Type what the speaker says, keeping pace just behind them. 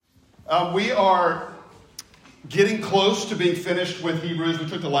We are getting close to being finished with Hebrews. We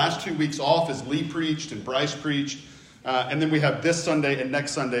took the last 2 weeks off as Lee preached and Bryce preached. And then we have this Sunday and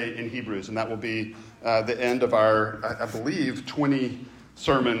next Sunday in Hebrews. And that will be the end of our, I believe, 20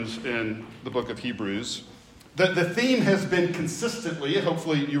 sermons in the book of Hebrews. The theme has been consistently,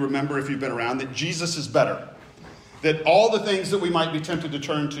 hopefully you remember if you've been around, that Jesus is better. That all the things that we might be tempted to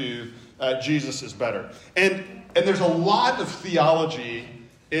turn to, Jesus is better. And there's a lot of theology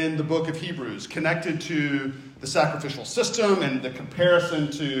in the book of Hebrews connected to the sacrificial system and the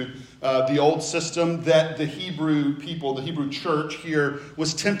comparison to the old system that the Hebrew people, the Hebrew church here,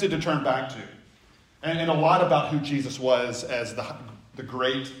 was tempted to turn back to. And a lot about who Jesus was as the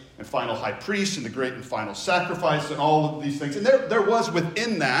great and final high priest and the great and final sacrifice and all of these things. And there was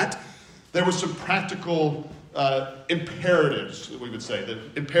within that, there was some practical imperatives, we would say. The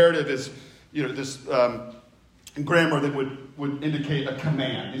imperative is, this grammar that would indicate a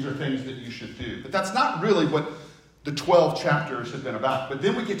command. These are things that you should do. But that's not really what the 12 chapters have been about. But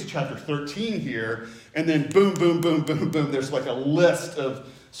then we get to chapter 13 here, and then boom, boom, boom, boom, boom. There's like a list of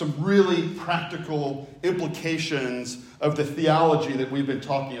some really practical implications of the theology that we've been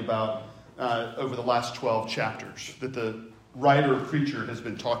talking about over the last 12 chapters, that the writer, preacher has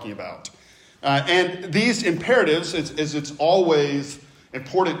been talking about. And these imperatives, as it's always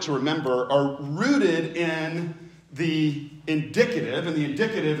important to remember, are rooted in the indicative. And the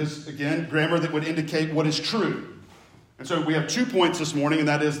indicative is, again, grammar that would indicate what is true. And so we have 2 points this morning, and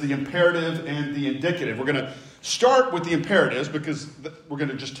that is the imperative and the indicative. We're going to start with the imperatives because we're going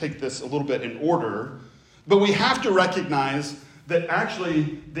to just take this a little bit in order. But we have to recognize that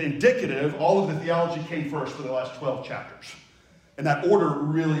actually the indicative, all of the theology came first for the last 12 chapters. And that order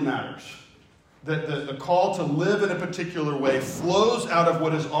really matters. That the call to live in a particular way flows out of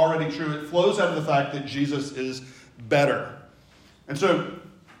what is already true. It flows out of the fact that Jesus is better. And so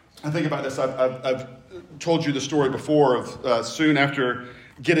I think about this. I've told you the story before of soon after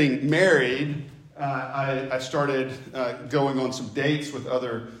getting married, I started going on some dates with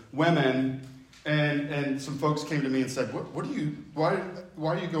other women, and some folks came to me and said, why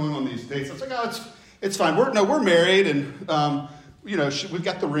are you going on these dates? I was like, it's fine. We're married, and we've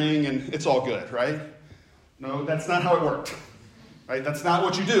got the ring, and it's all good, right? No, that's not how it worked. Right? That's not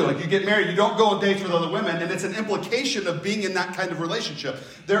what you do. Like, you get married, you don't go on dates with other women, and it's an implication of being in that kind of relationship.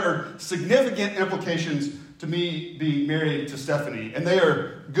 There are significant implications to me being married to Stephanie, and they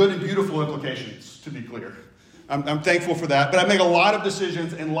are good and beautiful implications, to be clear. I'm thankful for that, but I make a lot of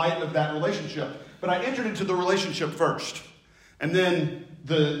decisions in light of that relationship. But I entered into the relationship first, and then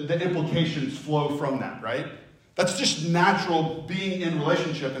the implications flow from that, right? That's just natural being in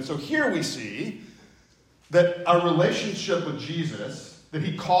relationship. And so here we see that our relationship with Jesus, that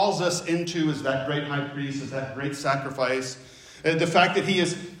he calls us into as that great high priest, as that great sacrifice, and the fact that he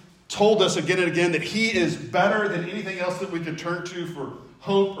has told us again and again that he is better than anything else that we could turn to for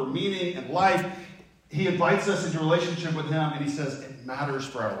hope or meaning in life. He invites us into relationship with him, and he says it matters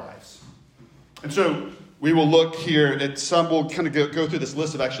for our lives. And so we will look here at we'll kind of go through this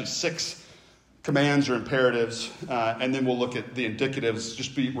list of actually 6 commands or imperatives, and then we'll look at the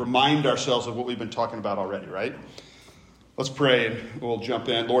indicatives, remind ourselves of what we've been talking about already, right? Let's pray and we'll jump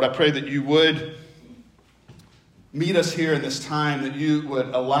in. Lord, I pray that you would meet us here in this time, that you would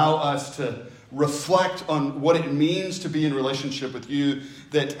allow us to reflect on what it means to be in relationship with you,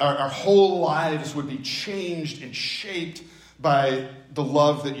 that our whole lives would be changed and shaped by the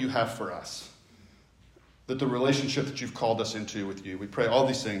love that you have for us. That the relationship that you've called us into with you. We pray all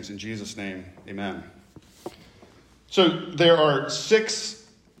these things in Jesus' name. Amen. So there are 6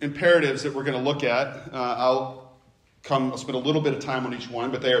 imperatives that we're going to look at. I'll spend a little bit of time on each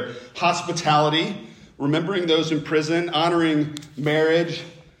one, but they are hospitality, remembering those in prison, honoring marriage,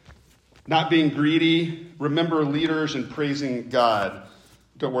 not being greedy, remember leaders, and praising God.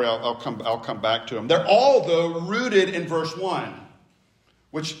 Don't worry, I'll come back to them. They're all, though, rooted in verse 1,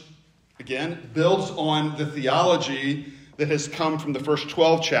 which again, builds on the theology that has come from the first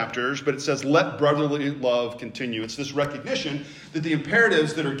 12 chapters, but it says, let brotherly love continue. It's this recognition that the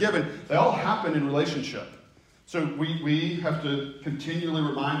imperatives that are given, they all happen in relationship. So we have to continually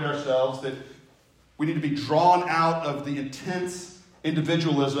remind ourselves that we need to be drawn out of the intense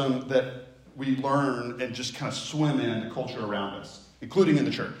individualism that we learn and just kind of swim in the culture around us, including in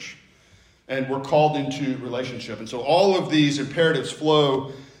the church. And we're called into relationship. And so all of these imperatives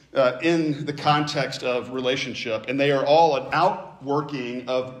flow in the context of relationship, and they are all an outworking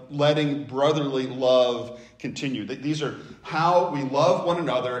of letting brotherly love continue. These are how we love one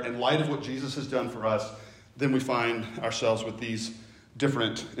another in light of what Jesus has done for us. Then we find ourselves with these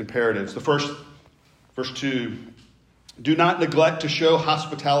different imperatives. The first, verse 2, Do not neglect to show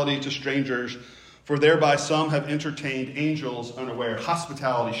hospitality to strangers, for thereby some have entertained angels unaware.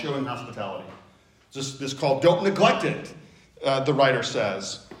 Hospitality, showing hospitality. This called, don't neglect it, the writer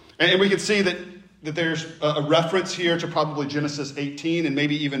says. And we can see that there's a reference here to probably Genesis 18 and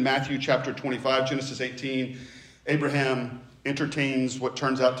maybe even Matthew chapter 25, Genesis 18. Abraham entertains what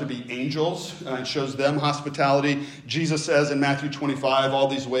turns out to be angels and shows them hospitality. Jesus says in Matthew 25, all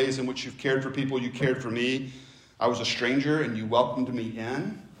these ways in which you've cared for people, you cared for me. I was a stranger and you welcomed me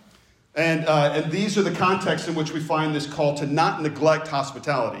in. And these are the contexts in which we find this call to not neglect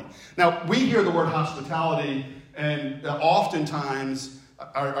hospitality. Now, we hear the word hospitality, and oftentimes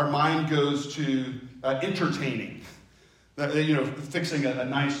our mind goes to entertaining. Fixing a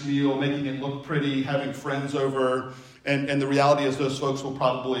nice meal, making it look pretty, having friends over. And the reality is those folks will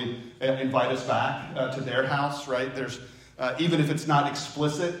probably invite us back to their house, right? There's even if it's not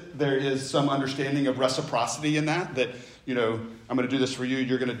explicit, there is some understanding of reciprocity in that, I'm going to do this for you,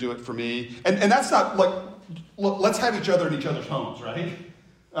 you're going to do it for me. And that's not like, let's have each other in each other's homes, right?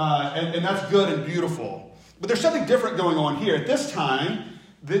 And that's good and beautiful. But there's something different going on here. At this time,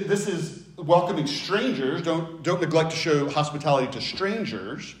 this is welcoming strangers. Don't neglect to show hospitality to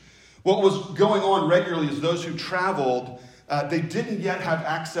strangers. What was going on regularly is those who traveled, they didn't yet have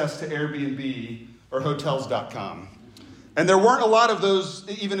access to Airbnb or Hotels.com. And there weren't a lot of those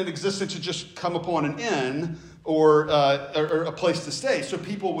even in existence to just come upon an inn or a place to stay. So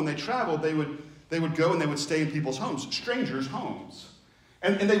people, when they traveled, they would go and they would stay in people's homes, strangers' homes.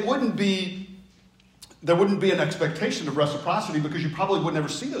 And there wouldn't be an expectation of reciprocity because you probably would never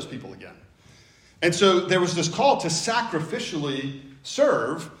see those people again. And so there was this call to sacrificially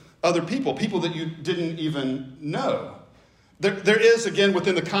serve other people that you didn't even know. There is, again,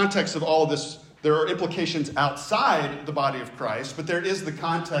 within the context of all of this, there are implications outside the body of Christ, but there is the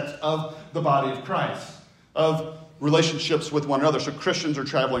context of the body of Christ, of relationships with one another. So Christians are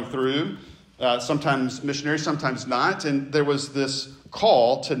traveling through, sometimes missionaries, sometimes not, and there was this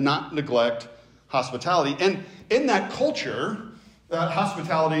call to not neglect hospitality. And in that culture,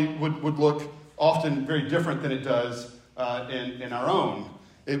 hospitality would look often very different than it does in our own.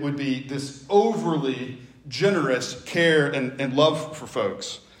 It would be this overly generous care and love for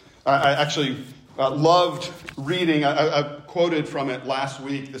folks. I actually loved reading, I quoted from it last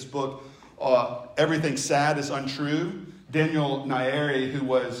week, this book, Everything Sad is Untrue. Daniel Nayeri, who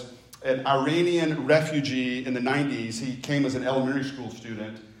was an Iranian refugee in the 90s, he came as an elementary school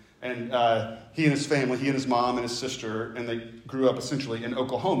student, and he and his family, he and his mom and his sister, and they grew up essentially in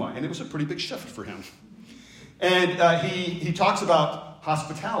Oklahoma, and it was a pretty big shift for him. And he talks about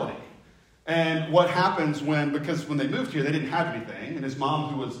hospitality. And what happens because when they moved here, they didn't have anything. And his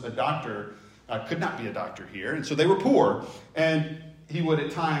mom, who was a doctor, could not be a doctor here. And so they were poor. And he would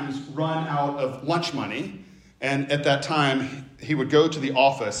at times run out of lunch money. And at that time, he would go to the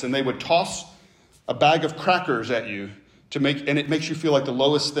office and they would toss a bag of crackers at you and it makes you feel like the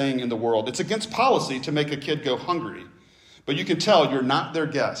lowest thing in the world. It's against policy to make a kid go hungry. But you can tell you're not their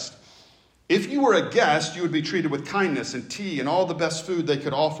guest. If you were a guest, you would be treated with kindness and tea and all the best food they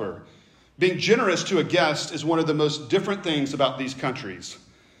could offer. Being generous to a guest is one of the most different things about these countries.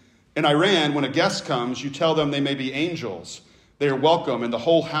 In Iran, when a guest comes, you tell them they may be angels. They are welcome, and the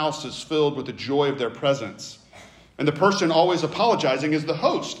whole house is filled with the joy of their presence. And the person always apologizing is the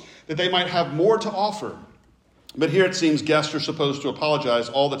host, that they might have more to offer. But here it seems guests are supposed to apologize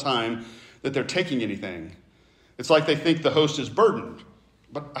all the time that they're taking anything. It's like they think the host is burdened.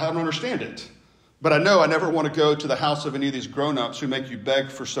 But I don't understand it. But I know I never want to go to the house of any of these grown-ups who make you beg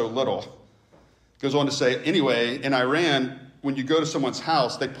for so little. Goes on to say, anyway, in Iran, when you go to someone's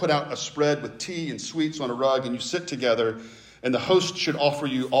house, they put out a spread with tea and sweets on a rug, and you sit together, and the host should offer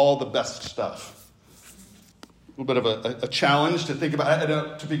you all the best stuff. A little bit of a challenge to think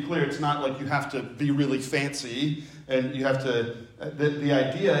about. To be clear, it's not like you have to be really fancy, and you have to... The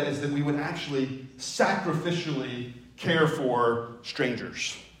idea is that we would actually sacrificially care for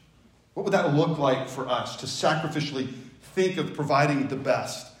strangers. What would that look like for us to sacrificially think of providing the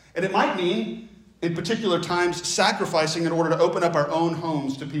best? And it might mean, in particular times, sacrificing in order to open up our own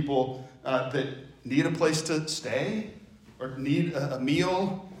homes to people that need a place to stay or need a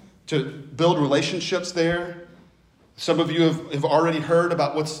meal, to build relationships there. Some of you have already heard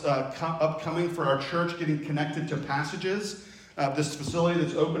about what's upcoming for our church, getting connected to Passages, this facility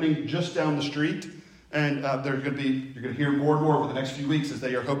that's opening just down the street. And you're going to hear more and more over the next few weeks as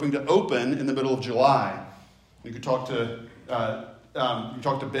they are hoping to open in the middle of July. You can talk to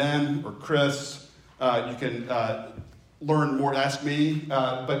Ben or Chris. You can learn more, ask me.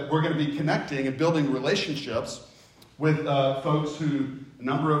 But we're going to be connecting and building relationships with folks who A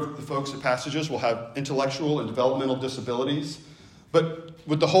number of the folks at Passages will have intellectual and developmental disabilities. But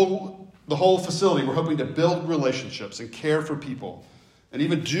with the whole facility, we're hoping to build relationships and care for people, and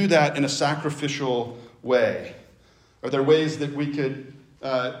even do that in a sacrificial way. Are there ways that we could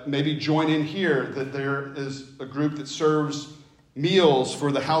maybe join in here, that there is a group that serves meals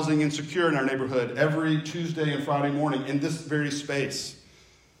for the housing insecure in our neighborhood every Tuesday and Friday morning in this very space?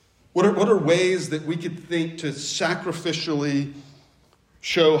 What are ways that we could think to sacrificially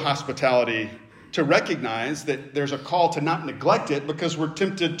show hospitality, to recognize that there's a call to not neglect it because we're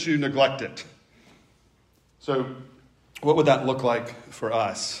tempted to neglect it? So what would that look like for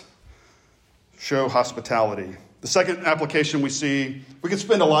us? Show hospitality. The second application we see, we could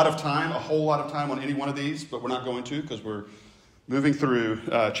spend a whole lot of time on any one of these, but we're not going to because we're moving through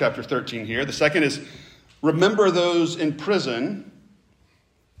chapter 13 here. The second is, remember those in prison.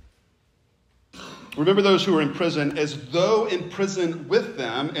 Remember those who are in prison as though in prison with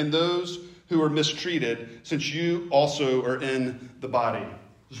them, and those who are mistreated, since you also are in the body.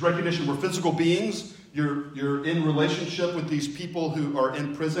 This recognition, we're physical beings. You're in relationship with these people who are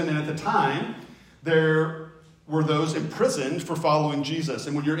in prison. And at the time, there were those imprisoned for following Jesus.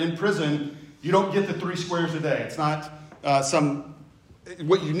 And when you're in prison, you don't get the 3 squares a day. It's not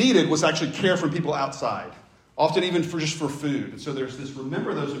what you needed was actually care from people outside, often even for food. And so there's this,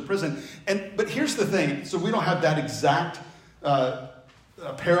 remember those in prison. But here's the thing. So we don't have that exact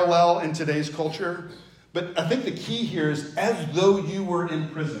parallel in today's culture. But I think the key here is as though you were in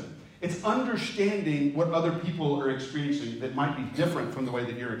prison. It's understanding what other people are experiencing that might be different from the way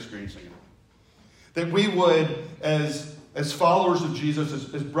that you're experiencing it. That we would, as followers of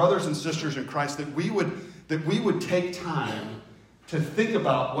Jesus, as brothers and sisters in Christ, that we would take time to think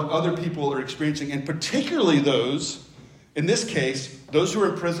about what other people are experiencing, and particularly those, in this case, those who are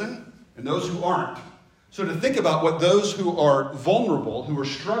in prison and those who aren't. So to think about what those who are vulnerable, who are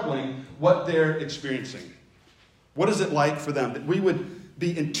struggling, what they're experiencing. What is it like for them? That we would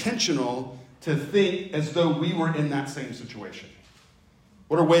be intentional to think as though we were in that same situation.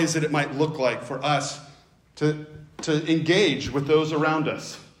 What are ways that it might look like for us to engage with those around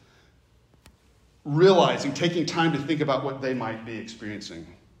us? Realizing, taking time to think about what they might be experiencing.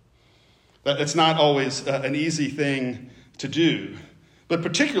 That it's not always an easy thing to do, but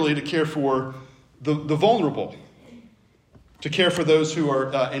particularly to care for the vulnerable, to care for those who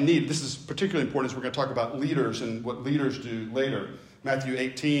are in need. This is particularly important as we're going to talk about leaders and what leaders do later. Matthew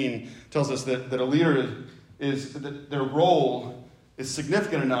 18 tells us that a leader is that their role is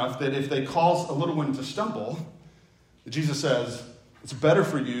significant enough that if they cause a little one to stumble, Jesus says, it's better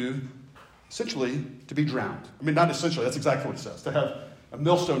for you, essentially, to be drowned. I mean, not essentially, that's exactly what he says, to have a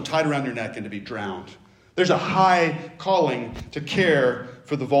millstone tied around your neck and to be drowned. There's a high calling to care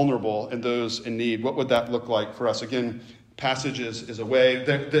for the vulnerable and those in need. What would that look like for us? Again, Passages is a way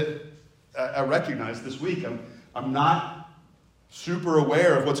that I recognize this week. I'm not super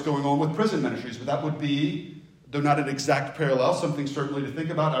aware of what's going on with prison ministries, but that would be, though not an exact parallel, something certainly to think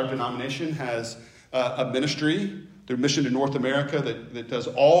about. Our denomination has a ministry, their mission to North America, that does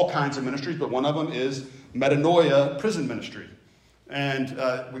all kinds of ministries, but one of them is Metanoia prison ministry. And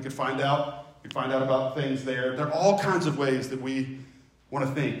we could find out about things there. There are all kinds of ways that we want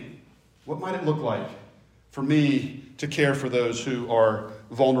to think, what might it look like for me to care for those who are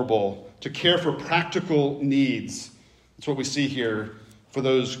vulnerable, to care for practical needs? That's what we see here for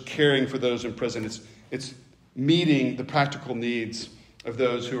those caring for those in prison. It's meeting the practical needs of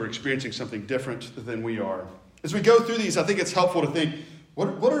those who are experiencing something different than we are. As we go through these, I think it's helpful to think, what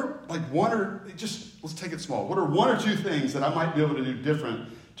are let's take it small. What are 1 or 2 things that I might be able to do different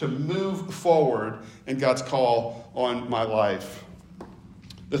to move forward in God's call on my life?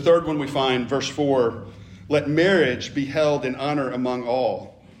 The third one we find, verse 4, let marriage be held in honor among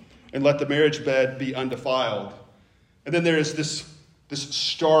all, and let the marriage bed be undefiled. And then there is this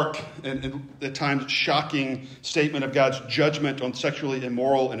stark and at times shocking statement of God's judgment on sexually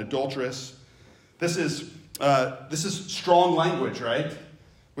immoral and adulterous. This is strong language, right?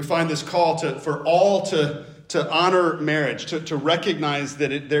 We find this call for all to honor marriage, to recognize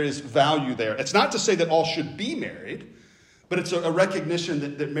that there is value there. It's not to say that all should be married, but it's a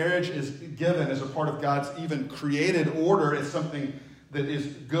recognition that marriage is given as a part of God's even created order as something that is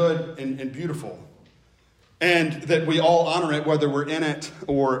good and beautiful. And that we all honor it whether we're in it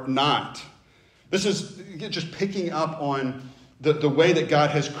or not. This is just picking up on the way that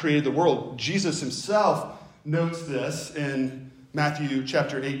God has created the world. Jesus himself notes this in Matthew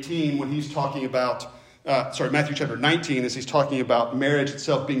chapter 18 when he's talking about, Matthew chapter 19 as he's talking about marriage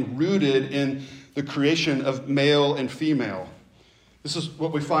itself being rooted in the creation of male and female. This is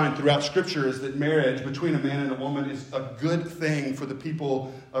what we find throughout Scripture, is that marriage between a man and a woman is a good thing for the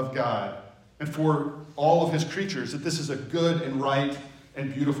people of God and for all of his creatures, that this is a good and right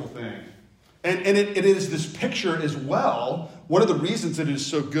and beautiful thing. And it is this picture as well. One of the reasons it is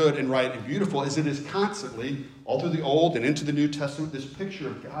so good and right and beautiful is it is constantly, all through the Old and into the New Testament, this picture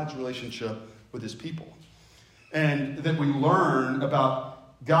of God's relationship with his people. And that we learn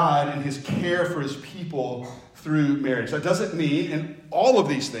about God and his care for his people through marriage. That doesn't mean in all of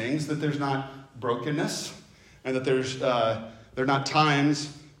these things that there's not brokenness and that there are not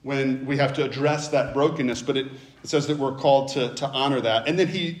times when we have to address that brokenness, but it says that we're called to honor that. And then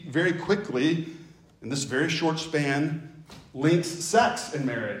he very quickly, in this very short span, links sex in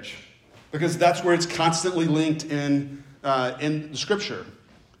marriage, because that's where it's constantly linked in the Scripture.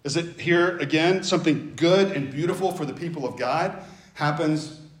 Is that here, again, something good and beautiful for the people of God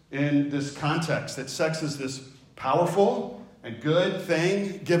happens in this context, that sex is this powerful and good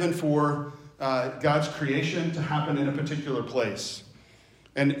thing given for God's creation to happen in a particular place.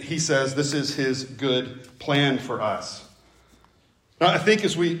 And he says this is his good plan for us. Now, I think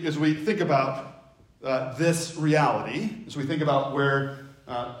as we think about this reality, as we think about where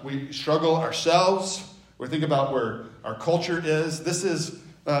we struggle ourselves, or think about where our culture is, this is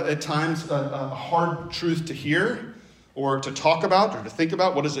at times a hard truth to hear or to talk about or to think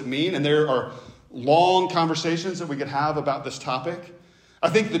about. What does it mean? And there are long conversations that we could have about this topic. I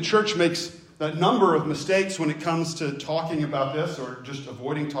think the church makes a number of mistakes when it comes to talking about this or just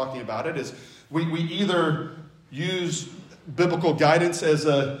avoiding talking about it. Is we either use biblical guidance as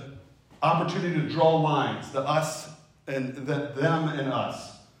an opportunity to draw lines, the us and the them and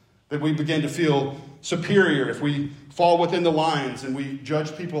us, that we begin to feel superior if we fall within the lines and we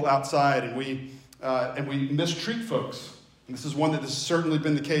judge people outside and we mistreat folks. And this is one that has certainly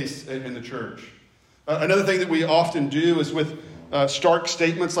been the case in the church. Another thing that we often do is with stark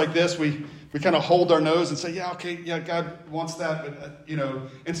statements like this, we kind of hold our nose and say, God wants that. But,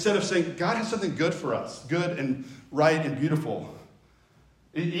 instead of saying, God has something good for us, good and right and beautiful.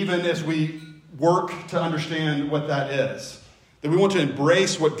 Even as we work to understand what that is, that we want to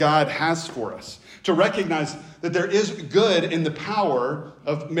embrace what God has for us, to recognize that there is good in the power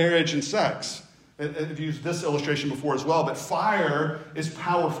of marriage and sex. I've used this illustration before as well, but fire is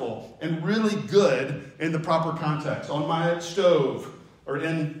powerful and really good in the proper context. On my stove, or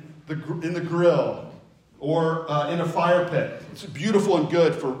in the grill, or in a fire pit. It's beautiful and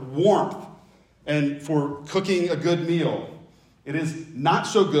good for warmth and for cooking a good meal. It is not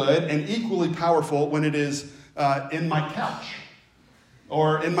so good and equally powerful when it is in my couch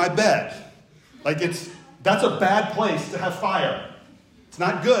or in my bed. That's a bad place to have fire. It's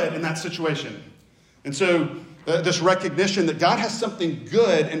not good in that situation. And so this recognition that God has something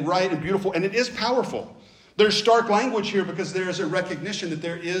good and right and beautiful, and it is powerful. There's stark language here because there is a recognition that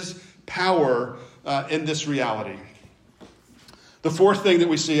there is power in this reality. The fourth thing that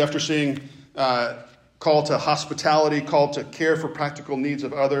we see after seeing call to hospitality, call to care for practical needs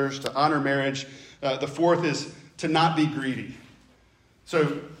of others, to honor marriage, the fourth is to not be greedy.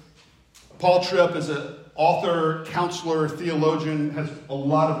 So Paul Tripp is an author, counselor, theologian, has a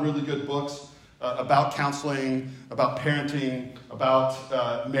lot of really good books about counseling, about parenting,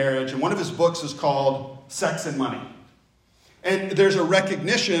 about marriage. And one of his books is called Sex and Money. And there's a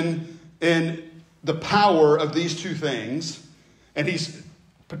recognition in the power of these two things. And he's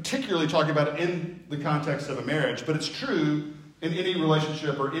particularly talking about it in the context of a marriage. But it's true in any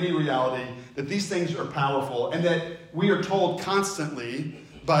relationship or any reality that these things are powerful. And that we are told constantly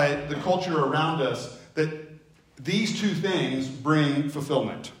by the culture around us that these two things bring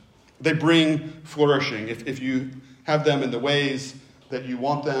fulfillment. They bring flourishing. If you have them in the ways that you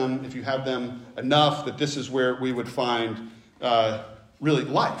want them, if you have them enough, that this is where we would find really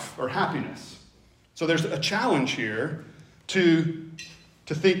life or happiness. So there's a challenge here to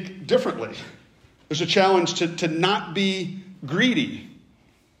think differently. There's a challenge to not be greedy,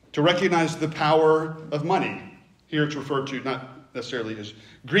 to recognize the power of money. Here it's referred to not necessarily as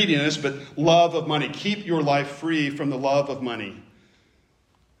greediness, but love of money. Keep your life free from the love of money.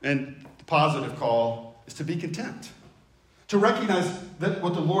 And the positive call is to be content. To recognize that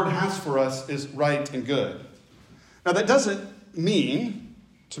what the Lord has for us is right and good. Now that doesn't mean,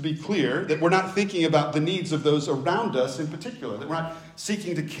 to be clear, that we're not thinking about the needs of those around us in particular. That we're not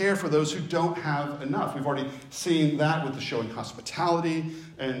seeking to care for those who don't have enough. We've already seen that with the showing hospitality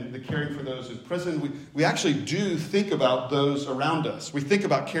and the caring for those in prison. We actually do think about those around us. We think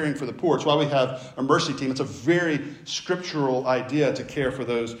about caring for the poor. It's why we have a mercy team. It's a very scriptural idea to care for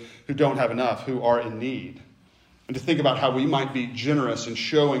those who don't have enough, who are in need. and to think about how we might be generous in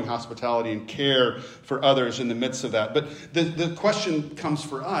showing hospitality and care for others in the midst of that. But the question comes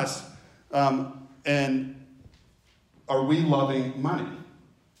for us, and are we loving money?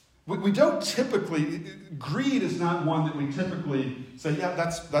 We don't typically, greed is not one that we typically say, yeah,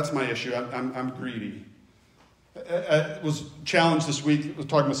 that's my issue. I'm greedy. I was challenged this week. I was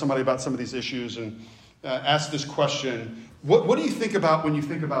talking with somebody about some of these issues and asked this question. What do you think about when you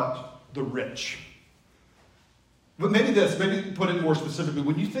think about the rich? But maybe put it more specifically.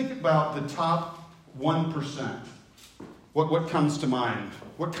 When you think about the top 1%, what comes to mind?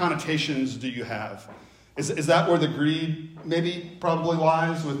 What connotations do you have? Is that where the greed probably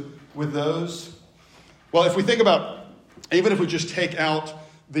lies with those? Well, if we think about, even if we just take out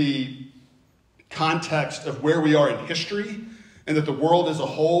the context of where we are in history and that the world as a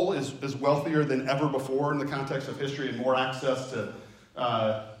whole is wealthier than ever before in the context of history and more access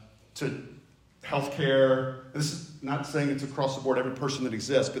to health care. This is not saying it's across the board every person that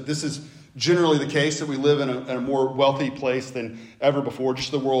exists, but this is generally the case that we live in a more wealthy place than ever before, just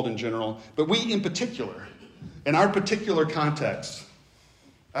the world in general. But we in particular, in our particular context,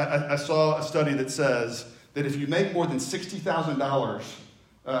 I saw a study that says that if you make more than $60,000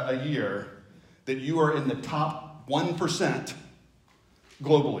 a year, that you are in the top 1%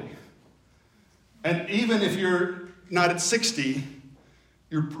 globally. And even if you're not at 60,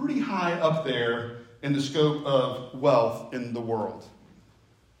 you're pretty high up there in the scope of wealth in the world.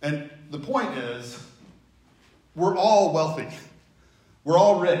 And the point is, we're all wealthy. We're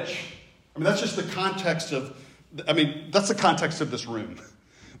all rich. That's just the context that's the context of this room.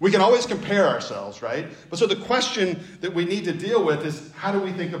 We can always compare ourselves, right? But so the question that we need to deal with is, how do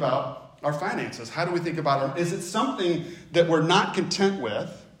we think about our finances? How do we think about is it something that we're not content with?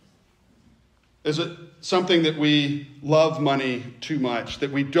 Is it something that we love money too much,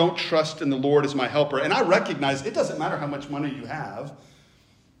 that we don't trust in the Lord as my helper? And I recognize it doesn't matter how much money you have.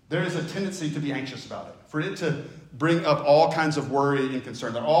 There is a tendency to be anxious about it, for it to bring up all kinds of worry and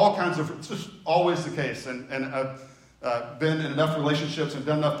concern. It's just always the case. And I've been in enough relationships and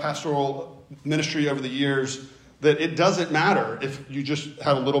done enough pastoral ministry over the years that it doesn't matter if you just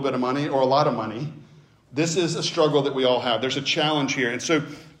have a little bit of money or a lot of money. This is a struggle that we all have. There's a challenge here. And so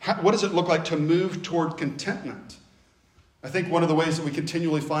what does it look like to move toward contentment? I think one of the ways that we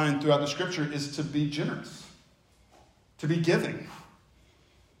continually find throughout the Scripture is to be generous, to be giving.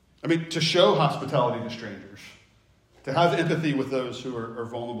 To show hospitality to strangers, to have empathy with those who are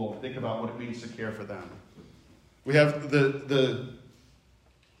vulnerable, think about what it means to care for them. We have the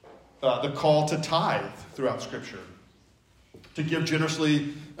call to tithe throughout Scripture, to give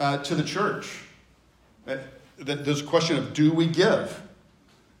generously to the church. There's a question of, do we give?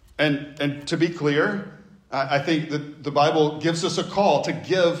 And to be clear, I think that the Bible gives us a call to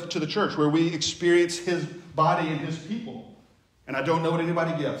give to the church, where we experience His body and His people. And I don't know what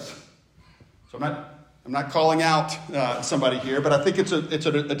anybody gives. So I'm not calling out somebody here, but I think it's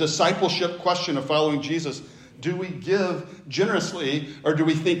a discipleship question of following Jesus. Do we give generously, or do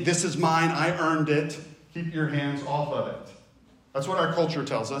we think this is mine, I earned it, keep your hands off of it? That's what our culture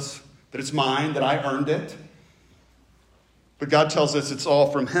tells us, that it's mine, that I earned it. But God tells us it's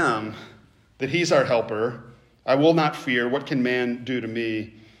all from Him, that He's our helper. I will not fear. What can man do to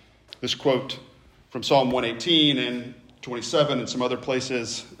me? This quote from Psalm 118 and 27 and some other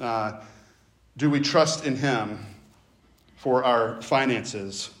places. Do we trust in Him for our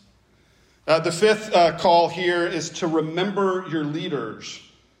finances? The fifth call here is to remember your leaders.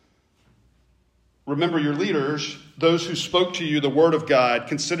 Remember your leaders, those who spoke to you the word of God.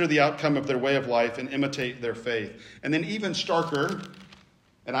 Consider the outcome of their way of life and imitate their faith. And then even starker,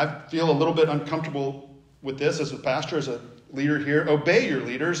 and I feel a little bit uncomfortable with this as a pastor, as a leader here, obey your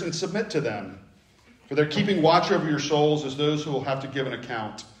leaders and submit to them. For they're keeping watch over your souls as those who will have to give an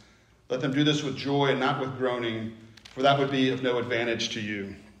account. Let them do this with joy and not with groaning, for that would be of no advantage to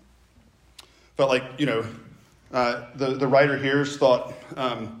you. Felt like, the writer here thought,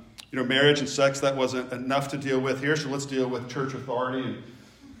 marriage and sex, that wasn't enough to deal with here, so let's deal with church authority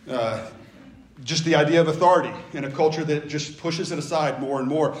and just the idea of authority in a culture that just pushes it aside more and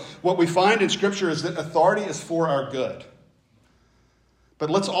more. What we find in Scripture is that authority is for our good. But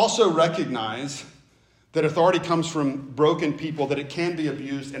let's also recognize that authority comes from broken people, that it can be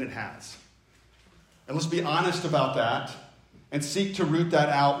abused, and it has. And let's be honest about that and seek to root that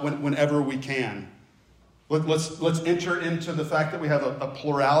out whenever we can. Let's enter into the fact that we have a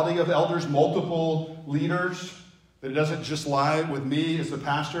plurality of elders, multiple leaders, that it doesn't just lie with me as the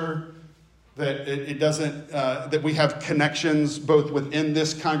pastor, that it doesn't, that we have connections both within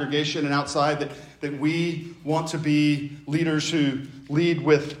this congregation and outside, that we want to be leaders who lead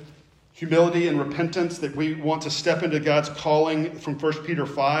with humility and repentance, that we want to step into God's calling from 1 Peter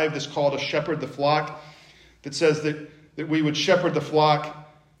 5, this call to shepherd the flock, that says that we would shepherd the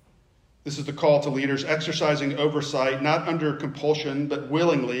flock. This is the call to leaders, exercising oversight, not under compulsion, but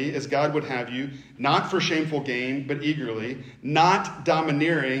willingly, as God would have you, not for shameful gain, but eagerly, not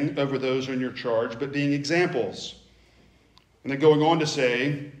domineering over those in your charge, but being examples. And then going on to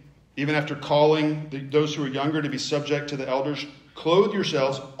say, even after calling those who are younger to be subject to the elders, clothe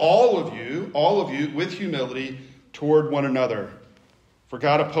yourselves, all of you, with humility toward one another. For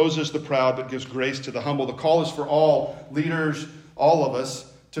God opposes the proud, but gives grace to the humble. The call is for all leaders, all of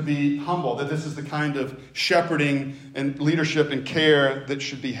us, to be humble, that this is the kind of shepherding and leadership and care that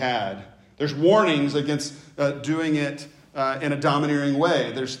should be had. There's warnings against doing it in a domineering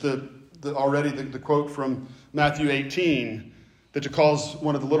way. There's the quote from Matthew 18, that to cause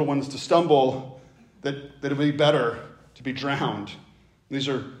one of the little ones to stumble, that it would be better to be drowned. These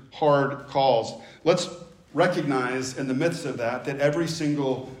are hard calls. Let's recognize in the midst of that every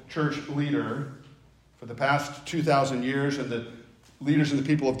single church leader for the past 2,000 years and the leaders and the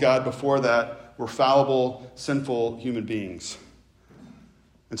people of God before that were fallible, sinful human beings.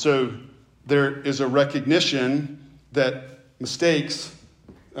 And so there is a recognition that mistakes,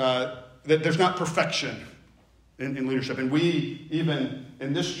 that there's not perfection in leadership. And we, even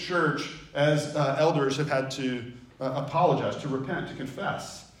in this church, as elders, have had to apologize, to repent, to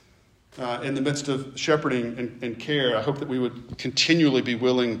confess in the midst of shepherding and care. I hope that we would continually be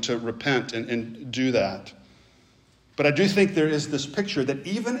willing to repent and do that. But I do think there is this picture that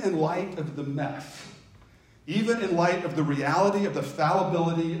even in light of the mess, even in light of the reality of the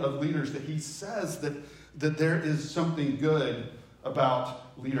fallibility of leaders, that he says that there is something good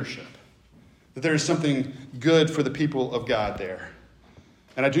about leadership. That there is something good for the people of God there.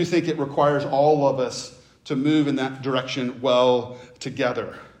 And I do think it requires all of us to move in that direction well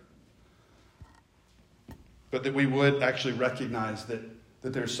together. But that we would actually recognize that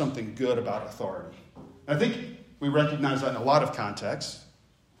there's something good about authority. I think we recognize that in a lot of contexts.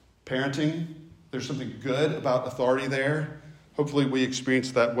 Parenting, there's something good about authority there. Hopefully we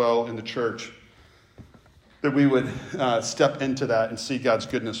experience that well in the church. That we would step into that and see God's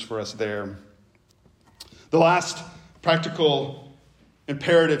goodness for us there. The last practical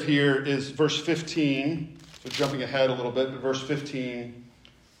imperative here is verse 15. So jumping ahead a little bit, but verse 15.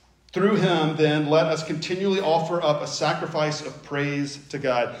 Through him, then, let us continually offer up a sacrifice of praise to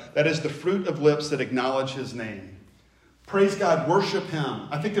God. That is the fruit of lips that acknowledge his name. Praise God, worship him.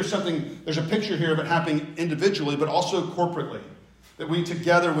 I think there's a picture here of it happening individually, but also corporately. That we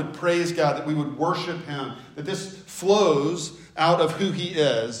together would praise God, that we would worship him. That this flows out of who he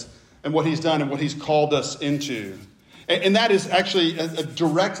is and what he's done and what he's called us into. And that is actually a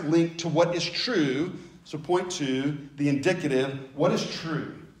direct link to what is true. So point to the indicative, what is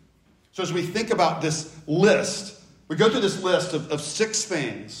true? So as we think about this list, we go through this list of 6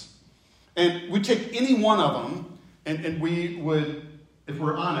 things, and we take any one of them, and we would, if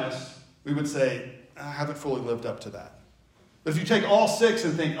we're honest, we would say, I haven't fully lived up to that. But if you take all 6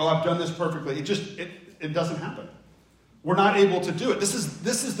 and think, I've done this perfectly, it doesn't happen. We're not able to do it. This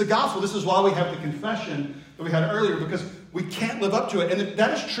is the gospel. This is why we have the confession that we had earlier, because we can't live up to it. And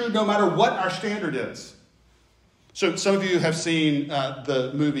that is true no matter what our standard is. So some of you have seen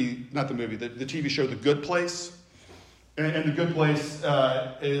the TV show The Good Place. And The Good Place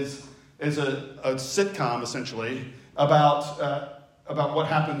is a sitcom, essentially, about what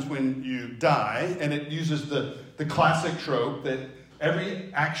happens when you die. And it uses the classic trope that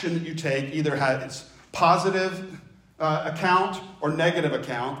every action that you take either has positive account or negative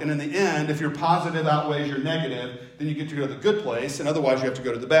account. And in the end, if your positive outweighs your negative, then you get to go to the good place. And otherwise, you have to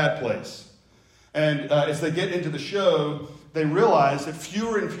go to the bad place. And as they get into the show, they realize that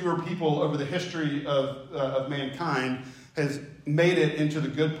fewer and fewer people over the history of mankind has made it into the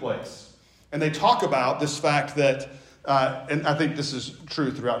good place. And they talk about this fact that, and I think this is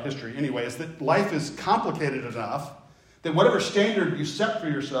true throughout history anyway, is that life is complicated enough that whatever standard you set for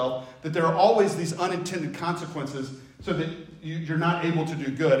yourself, that there are always these unintended consequences so that you're not able to do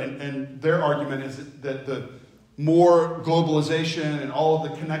good. And their argument is that the more globalization and all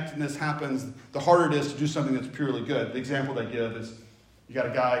of the connectedness happens, the harder it is to do something that's purely good. The example they give is you got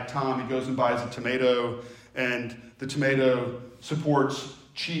a guy, Tom, he goes and buys a tomato, and the tomato supports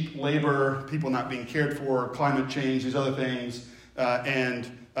cheap labor, people not being cared for, climate change, these other things. And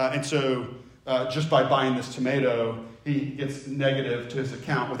so just by buying this tomato, he gets negative to his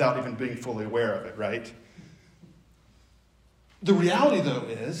account without even being fully aware of it, right? The reality, though,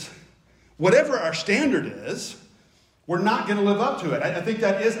 is whatever our standard is, we're not going to live up to it. I think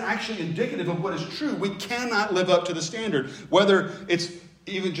that is actually indicative of what is true. We cannot live up to the standard, whether it's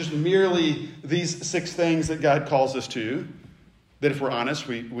even just merely these 6 things that God calls us to, that if we're honest,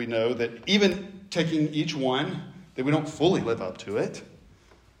 we know that even taking each one, that we don't fully live up to it.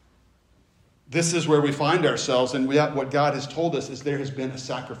 This is where we find ourselves, and what God has told us is there has been a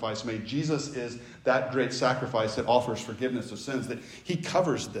sacrifice made. Jesus is that great sacrifice that offers forgiveness of sins, that he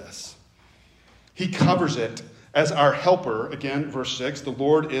covers this. He covers it as our helper. Again, verse 6, the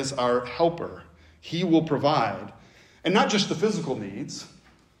Lord is our helper. He will provide. And not just the physical needs,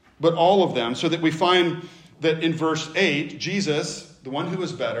 but all of them, so that we find that in verse 8, Jesus, the one who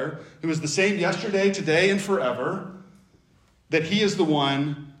is better, who is the same yesterday, today, and forever, that he is the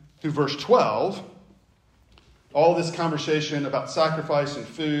one who, verse 12, all this conversation about sacrifice and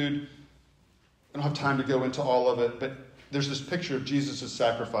food, I don't have time to go into all of it, but there's this picture of Jesus'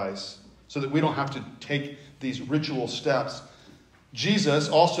 sacrifice so that we don't have to take these ritual steps. Jesus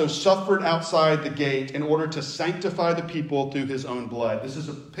also suffered outside the gate in order to sanctify the people through his own blood. This is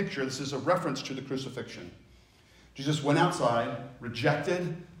a picture, this is a reference to the crucifixion. Jesus went outside,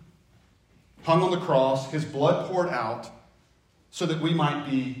 rejected, hung on the cross, his blood poured out so that we might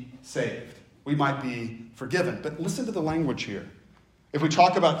be saved. We might be forgiven. But listen to the language here. If we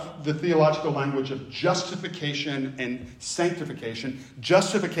talk about the theological language of justification and sanctification,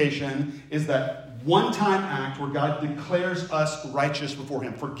 justification is that one-time act where God declares us righteous before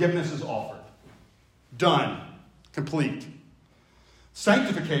him. Forgiveness is offered. Done. Complete.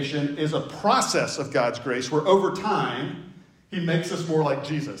 Sanctification is a process of God's grace where over time he makes us more like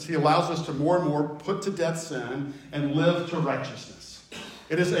Jesus. He allows us to more and more put to death sin and live to righteousness.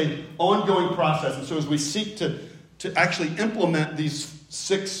 It is an ongoing process. And so as we seek to actually implement these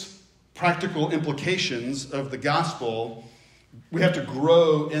 6 practical implications of the gospel, we have to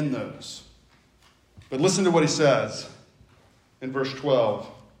grow in those. But listen to what he says in verse 12.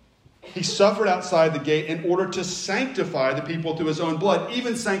 He suffered outside the gate in order to sanctify the people through his own blood.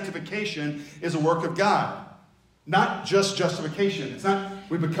 Even sanctification is a work of God. Not just justification. It's not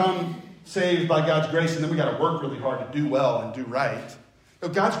we become saved by God's grace and then we got to work really hard to do well and do right. No,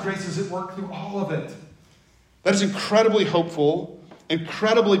 God's grace is at work through all of it. That is incredibly hopeful,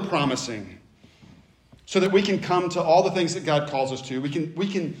 incredibly promising, so that we can come to all the things that God calls us to. We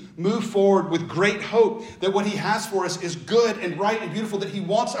can move forward with great hope that what he has for us is good and right and beautiful, that he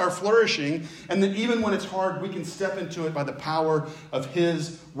wants our flourishing, and that even when it's hard, we can step into it by the power of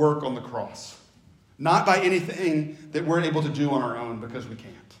his work on the cross. Not by anything that we're able to do on our own, because we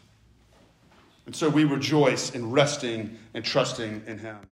can't. And so we rejoice in resting and trusting in him.